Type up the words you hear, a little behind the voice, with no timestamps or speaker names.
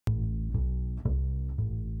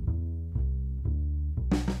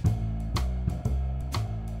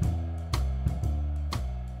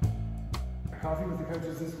coffee with the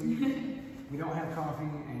coaches this week. We don't have coffee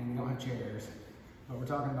and we don't have chairs, but we're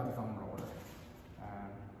talking about the foam roller.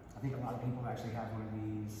 I think a lot of people actually have one of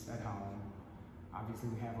these at home. Obviously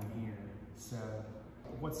we have them here. So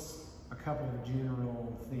what's a couple of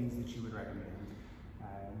general things that you would recommend?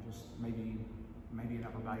 Just maybe an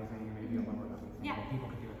upper body thing, or maybe a lower body thing that people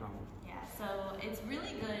could do at home. Yeah, so it's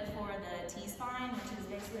really good for the T-spine, which is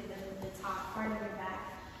basically the top part of your back,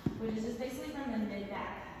 which is just basically from the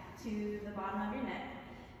mid-back to the bottom of your neck,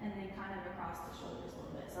 and then kind of across the shoulders a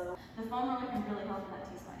little bit. So the foam roller can really help in that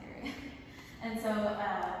T-spine area. And so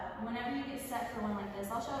whenever you get set for one like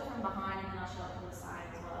this, I'll show it from behind and then I'll show it from the side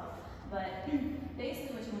as well. But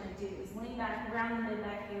basically what you want to do is lean back around the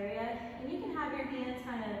mid-back area, and you can have your hands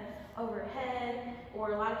kind of overhead,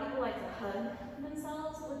 or a lot of people like to hug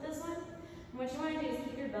themselves with this one. And what you want to do is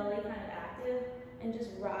keep your belly kind of active and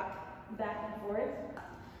just rock back and forth.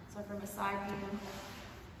 So from a side view,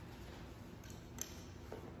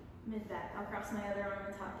 mid-back. I'll cross my other arm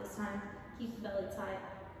on top this time. Keep the belly tight,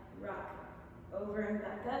 rock over and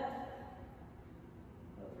back up,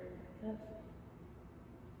 over and back up.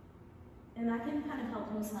 And that can kind of help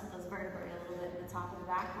loosen up those vertebrae a little bit in the top of the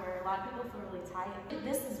back, where a lot of people feel really tight.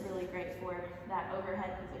 This is really great for that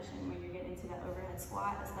overhead position when you're getting into that overhead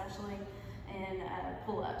squat, especially, and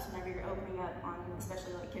pull-ups whenever you're opening up on,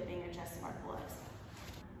 especially like kipping or chest bar pull-ups.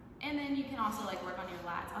 And then you can also like work on your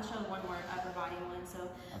lats. I'll show one more upper body one. So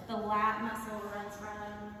the lat muscle runs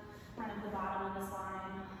from kind of the bottom of the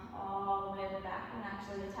spine all the way to the back, and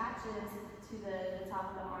actually attaches to the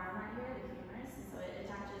top of the arm right here, the humerus, and so it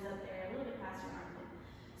attaches up there a little bit past your armpit.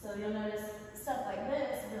 So you'll notice stuff like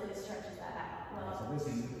this really stretches that out. Well,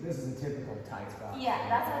 so this is a typical tight spot. Yeah,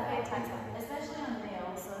 that's a big tight spot, especially on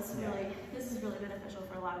males. So this is really beneficial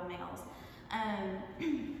for a lot of males.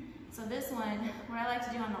 So this one, what I like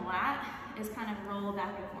to do on the lat is kind of roll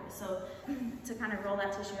back and forth. So to kind of roll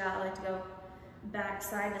that tissue out, I like to go back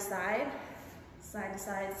side to side, side to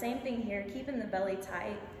side. Same thing here, keeping the belly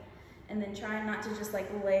tight, and then trying not to just like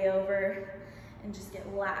lay over and just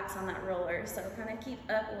get lax on that roller. So kind of keep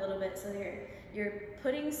up a little bit, so you're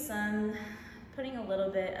putting a little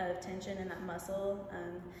bit of tension in that muscle,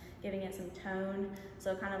 giving it some tone.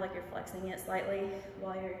 So kind of like you're flexing it slightly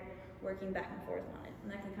while you're working back and forth on it.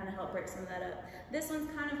 And that can kind of help break some of that up. This one's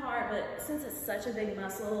kind of hard, but since it's such a big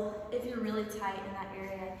muscle, if you're really tight in that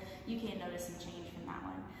area, you can't notice some change from that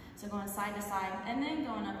one. So going side to side and then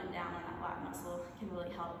going up and down on that lat muscle can really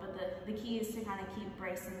help. But the key is to kind of keep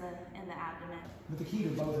bracing in the abdomen. But the key to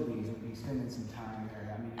both of these would be spending some time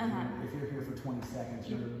there. I mean, if you're here for 20 seconds,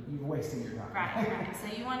 you're wasting your time. Right. So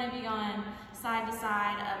you want to be going side to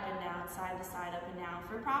side, up and down, side to side, up and down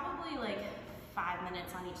for probably like 5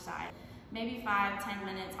 minutes on each side. Maybe 5-10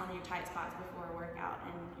 minutes on your tight spots before a workout,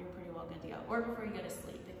 and you're pretty well good to go. Or before you go to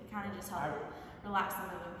sleep. It can kind of just help relax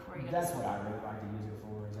the movement before you go to sleep. That's what I really like to use it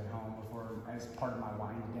for, is at home before, as part of my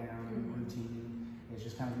wind down routine. It's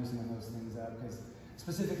just kind of loosening those things up, because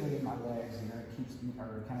specifically in my legs, you know, it keeps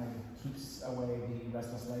away the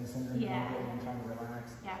restless leg syndrome when I'm trying to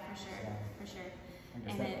relax. Yeah, for sure, for sure.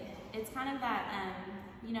 And it's kind of that,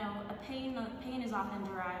 you know, pain is often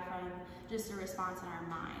derived from just a response in our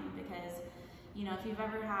mind, because, you know, if you've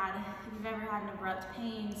ever had an abrupt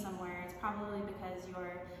pain somewhere, it's probably because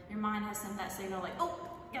your mind has sent that signal like, oh,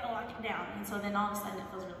 gotta lock it down, and so then all of a sudden it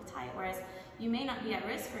feels really tight. Whereas you may not be at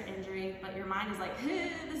risk for injury, but your mind is like,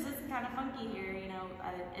 this is kind of funky here, you know,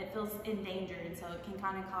 it feels endangered, and so it can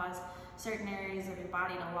kind of cause certain areas of your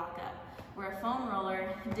body to lock up. Where a foam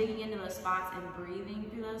roller, digging into those spots and breathing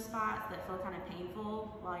through those spots that feel kind of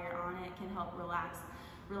painful while you're on it, can help relax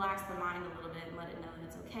the mind a little bit and let it know that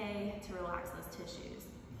it's okay to relax those tissues.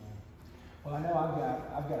 Yeah. Well, I know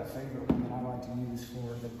I've got a favorite one that I like to use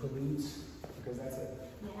for the glutes, because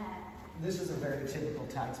this is a very typical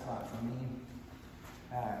tight spot for me.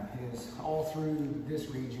 It is all through this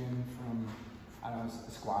region, from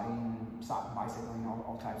squatting, bicycling,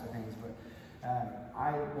 all types of things, but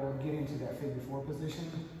I will get into that figure 4 position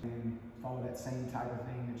and follow that same type of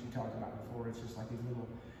thing that you talked about before. It's just like these little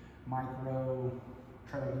micro,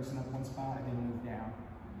 try to loosen up one spot and then move down.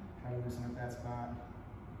 Try to loosen up that spot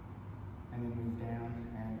and then move down.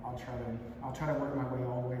 And I'll try to work my way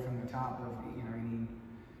all the way from the top of, you know,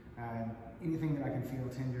 anything that I can feel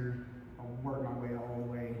tender. I'll work my way all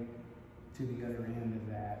the way to the other end of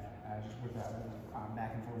that, just with that little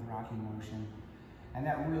back and forth rocking motion. And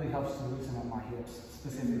that really helps to loosen up my hips,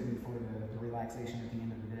 specifically for the relaxation at the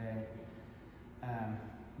end of the day.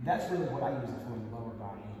 That's really what I use it for in the lower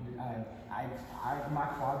body. My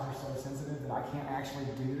quads are so sensitive that I can't actually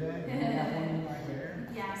do that. You have one right there.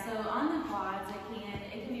 Yeah, so on the quads,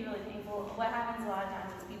 it can be really painful people, what happens a lot of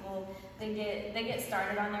times is people, they get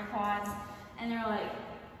started on their quads and they're like,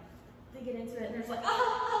 they get into it and they're just like,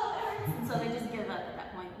 oh, it hurts. And so they just give up at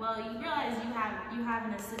that point. Well, you realize you have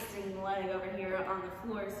an assisting leg over here on the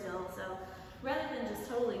floor still, so rather than just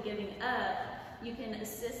totally giving up, you can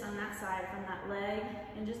assist on that side from that leg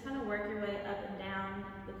and just kind of work your way up and down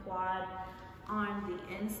the quad on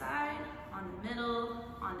the inside, on the middle,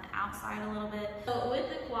 on the outside a little bit. So with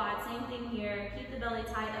the quad, same thing here. Keep the belly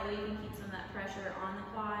tight, that way you can keep some of that pressure on the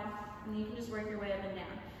quad, and you can just work your way up and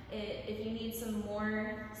down. If you need some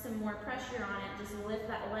more pressure on it, just lift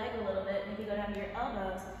that leg a little bit, maybe go down to your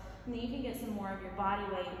elbows, and then you can get some more of your body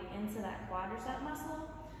weight into that quadricep muscle.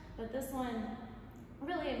 But this one,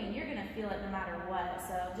 really, I mean, you're gonna feel it no matter what,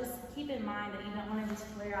 so just keep in mind that you don't wanna just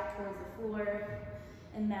flare out towards the floor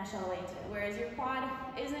and mash all the way into it. Whereas your quad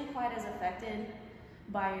isn't quite as affected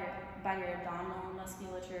by your abdominal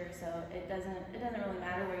musculature, so it doesn't really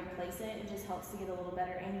matter where you place it. It just helps to get a little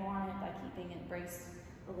better angle on it by keeping it braced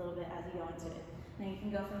a little bit as you go into it. Then you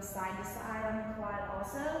can go from side to side on the quad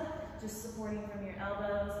also, just supporting from your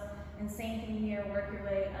elbows. And same thing here, work your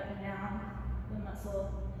way up and down the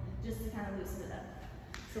muscle just to kind of loosen it up.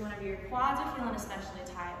 So whenever your quads are feeling especially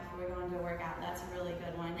tight before we go into a workout, that's a really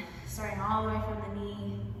good one. Starting all the way from the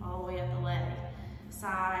knee, all the way up the leg.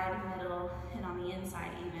 Side, middle, and on the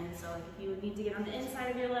inside even. So like if you would need to get on the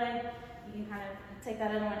inside of your leg, you can kind of take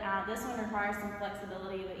that other one out. This one requires some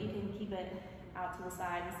flexibility, but you can keep it out to the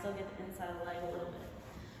side and still get the inside of the leg a little bit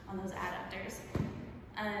on those adductors.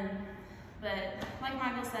 But like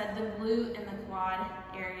Michael said, the glute and the quad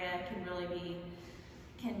area can really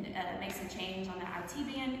make some change on the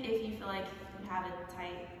IT band if you feel like you have a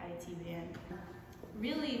tight IT band.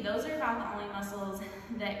 Really, those are about the only muscles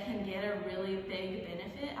that can get a really big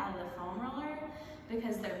benefit out of the foam roller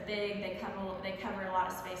because they're big, they cover a lot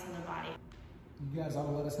of space in the body. You guys ought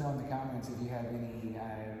to let us know in the comments if you have any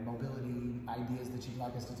mobility ideas that you'd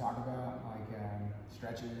like us to talk about, like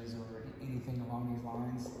stretches or anything along these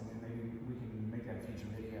lines, and then maybe we can make that a future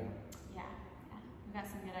video. Yeah. We've got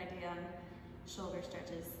some good idea on shoulder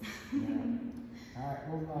stretches. Yeah. All right,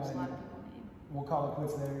 There's a lot of people need. We'll call it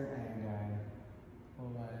quits there, and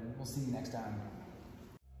we'll see you next time.